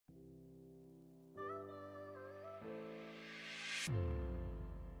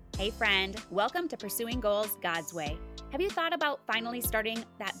Hey friend, welcome to Pursuing Goals God's Way. Have you thought about finally starting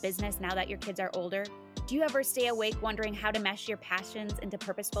that business now that your kids are older? Do you ever stay awake wondering how to mesh your passions into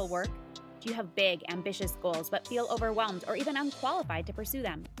purposeful work? Do you have big, ambitious goals but feel overwhelmed or even unqualified to pursue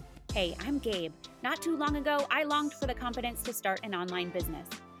them? Hey, I'm Gabe. Not too long ago, I longed for the confidence to start an online business.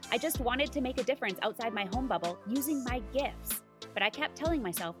 I just wanted to make a difference outside my home bubble using my gifts. But I kept telling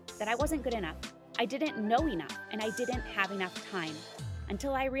myself that I wasn't good enough. I didn't know enough, and I didn't have enough time.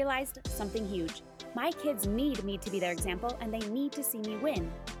 Until I realized something huge. My kids need me to be their example, and they need to see me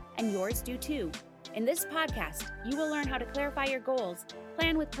win. And yours do too. In this podcast, you will learn how to clarify your goals,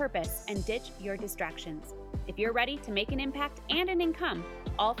 plan with purpose, and ditch your distractions. If you're ready to make an impact and an income,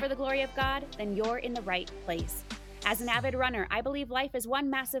 all for the glory of God, then you're in the right place. As an avid runner, I believe life is one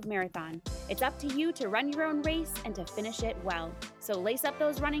massive marathon. It's up to you to run your own race and to finish it well. So lace up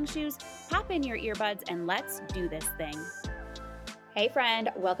those running shoes, pop in your earbuds, and let's do this thing. Hey friend,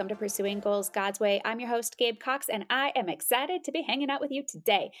 welcome to Pursuing Goals God's Way. I'm your host, Gabe Cox, and I am excited to be hanging out with you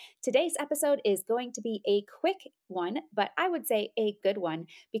today. Today's episode is going to be a quick one, but I would say a good one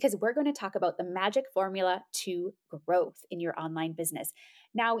because we're going to talk about the magic formula to growth in your online business.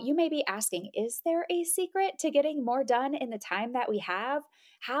 Now, you may be asking, is there a secret to getting more done in the time that we have?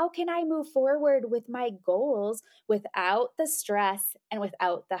 How can I move forward with my goals without the stress and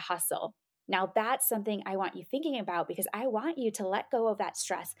without the hustle? Now, that's something I want you thinking about because I want you to let go of that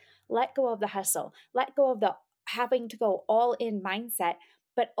stress, let go of the hustle, let go of the having to go all in mindset,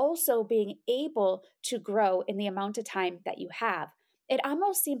 but also being able to grow in the amount of time that you have. It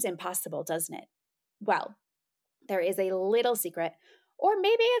almost seems impossible, doesn't it? Well, there is a little secret, or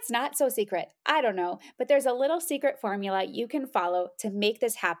maybe it's not so secret. I don't know, but there's a little secret formula you can follow to make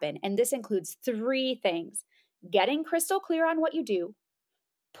this happen. And this includes 3 things: getting crystal clear on what you do,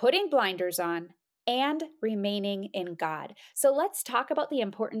 putting blinders on, and remaining in God. So let's talk about the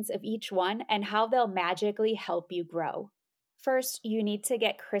importance of each one and how they'll magically help you grow. First, you need to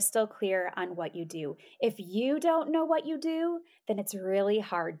get crystal clear on what you do. If you don't know what you do, then it's really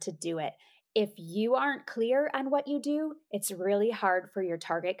hard to do it. If you aren't clear on what you do, it's really hard for your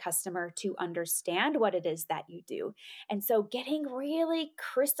target customer to understand what it is that you do. And so getting really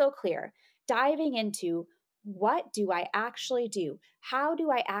crystal clear, diving into what do I actually do? How do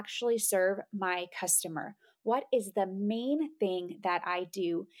I actually serve my customer? What is the main thing that I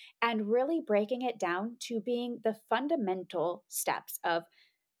do? And really breaking it down to being the fundamental steps of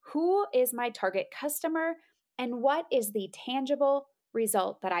who is my target customer and what is the tangible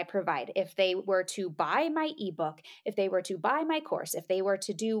result that I provide. If they were to buy my ebook, if they were to buy my course, if they were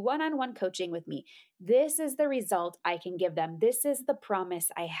to do one-on-one coaching with me, this is the result I can give them. This is the promise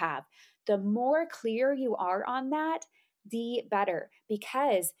I have. The more clear you are on that, the better,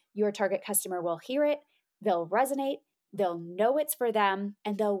 because your target customer will hear it, they'll resonate, they'll know it's for them,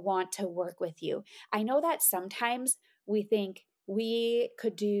 and they'll want to work with you. I know that sometimes we think we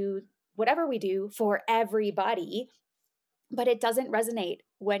could do whatever we do for everybody, but it doesn't resonate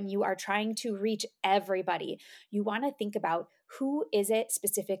when you are trying to reach everybody. You want to think about who is it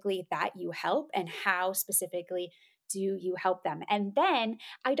specifically that you help and how specifically do you help them? And then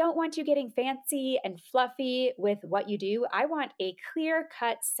I don't want you getting fancy and fluffy with what you do. I want a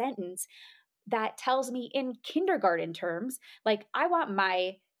clear-cut sentence that tells me in kindergarten terms, like I want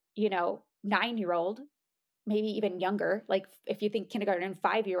my, 9-year-old, maybe even younger, like if you think kindergarten,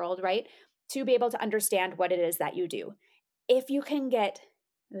 5-year-old, right, to be able to understand what it is that you do. If you can get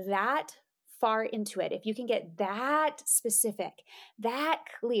that far into it, if you can get that specific, that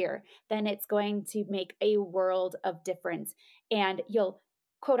clear, then it's going to make a world of difference. And you'll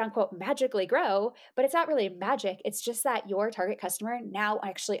quote unquote magically grow, but it's not really magic. It's just that your target customer now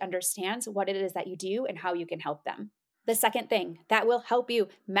actually understands what it is that you do and how you can help them. The second thing that will help you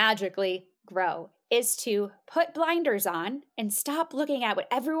magically grow is to put blinders on and stop looking at what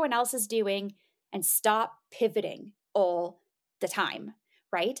everyone else is doing and stop pivoting all the time,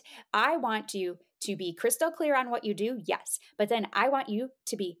 right? I want you to be crystal clear on what you do, yes, but then I want you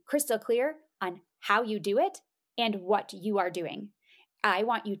to be crystal clear on how you do it and what you are doing. I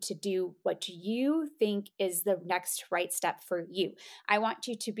want you to do what you think is the next right step for you. I want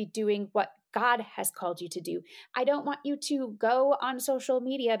you to be doing what God has called you to do. I don't want you to go on social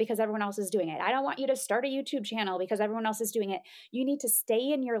media because everyone else is doing it. I don't want you to start a YouTube channel because everyone else is doing it. You need to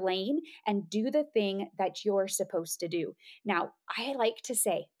stay in your lane and do the thing that you're supposed to do. Now, I like to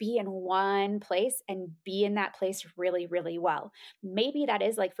say, be in one place and be in that place really, really well. Maybe that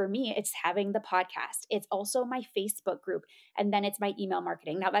is, like for me, it's having the podcast. It's also my Facebook group, and then it's my email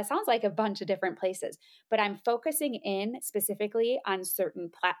marketing. Now, that sounds like a bunch of different places, but I'm focusing in specifically on certain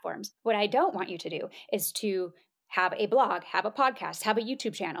platforms. What I don't want you to do is to have a blog, have a podcast, have a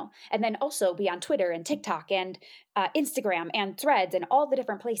YouTube channel, and then also be on Twitter and TikTok and Instagram and Threads and all the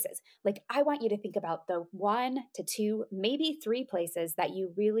different places. Like, I want you to think about the 1 to 2, maybe 3 places that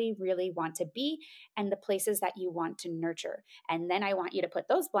you really, really want to be and the places that you want to nurture. And then I want you to put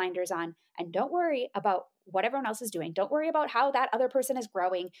those blinders on and don't worry about what everyone else is doing. Don't worry about how that other person is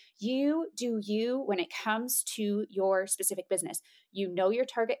growing. You do you when it comes to your specific business. You know your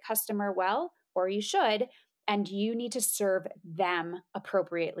target customer well, or you should, and you need to serve them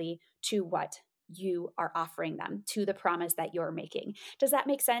appropriately to what you are offering them, to the promise that you're making. Does that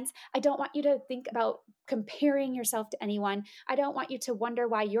make sense? I don't want you to think about comparing yourself to anyone. I don't want you to wonder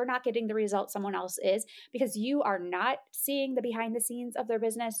why you're not getting the result someone else is, because you are not seeing the behind the scenes of their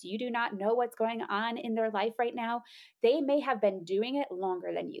business. You do not know what's going on in their life right now. They may have been doing it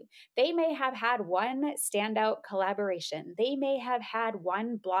longer than you. They may have had one standout collaboration. They may have had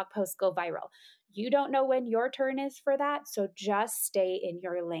one blog post go viral. You don't know when your turn is for that, so just stay in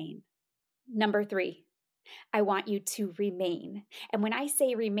your lane. Number 3, I want you to remain. And when I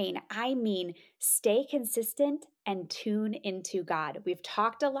say remain, I mean stay consistent and tune into God. We've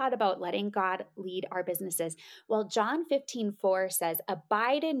talked a lot about letting God lead our businesses. Well, John 15:4 says,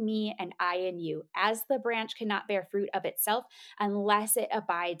 "Abide in me and I in you, as the branch cannot bear fruit of itself unless it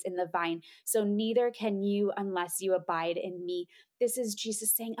abides in the vine. So neither can you unless you abide in me." This is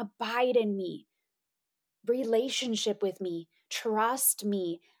Jesus saying, abide in me. Relationship with me, trust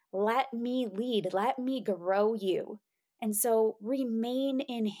me, let me lead, let me grow you. And so remain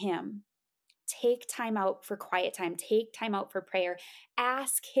in him. Take time out for quiet time, take time out for prayer.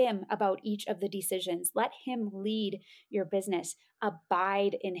 Ask him about each of the decisions. Let him lead your business.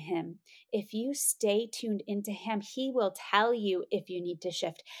 Abide in him. If you stay tuned into him, he will tell you if you need to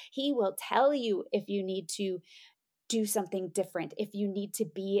shift. He will tell you if you need to do something different, if you need to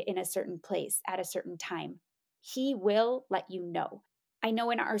be in a certain place at a certain time. He will let you know. I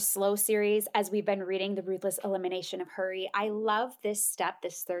know in our slow series, as we've been reading The Ruthless Elimination of Hurry, I love this step,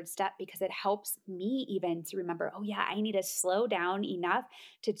 this 3rd step, because it helps me even to remember, oh yeah, I need to slow down enough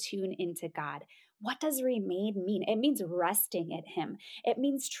to tune into God. What does remain mean? It means resting in him. It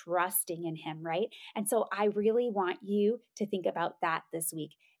means trusting in him, right? And so I really want you to think about that this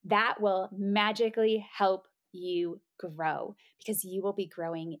week. That will magically help you grow because you will be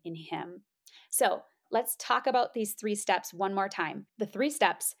growing in him. So let's talk about these 3 steps one more time. The 3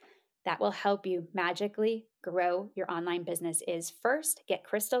 steps that will help you magically grow your online business is: first, get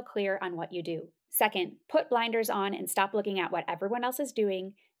crystal clear on what you do. Second, put blinders on and stop looking at what everyone else is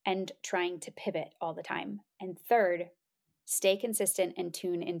doing and trying to pivot all the time. And third, stay consistent and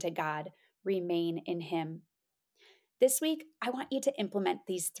tune into God. Remain in him. This week, I want you to implement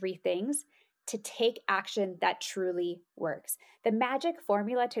these 3 things to take action that truly works. The magic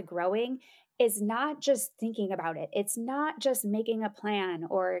formula to growing is not just thinking about it. It's not just making a plan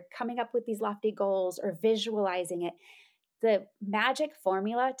or coming up with these lofty goals or visualizing it. The magic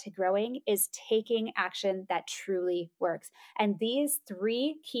formula to growing is taking action that truly works. And these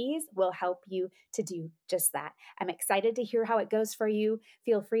 3 keys will help you to do just that. I'm excited to hear how it goes for you.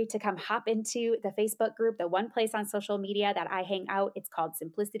 Feel free to come hop into the Facebook group, the one place on social media that I hang out. It's called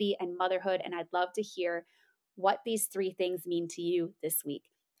Simplicity and Motherhood. And I'd love to hear what these 3 things mean to you this week.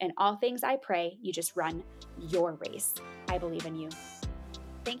 In all things, I pray you just run your race. I believe in you.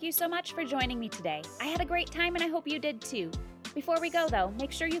 Thank you so much for joining me today. I had a great time and I hope you did too. Before we go though,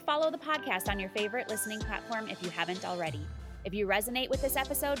 make sure you follow the podcast on your favorite listening platform if you haven't already. If you resonate with this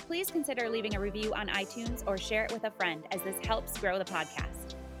episode, please consider leaving a review on iTunes or share it with a friend, as this helps grow the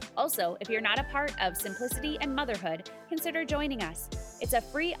podcast. Also, if you're not a part of Simplicity and Motherhood, consider joining us. It's a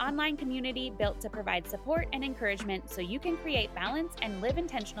free online community built to provide support and encouragement so you can create balance and live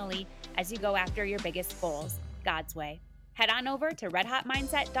intentionally as you go after your biggest goals, God's way. Head on over to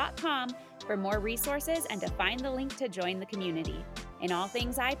redhotmindset.com for more resources and to find the link to join the community. In all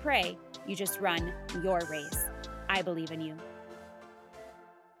things I pray, you just run your race. I believe in you.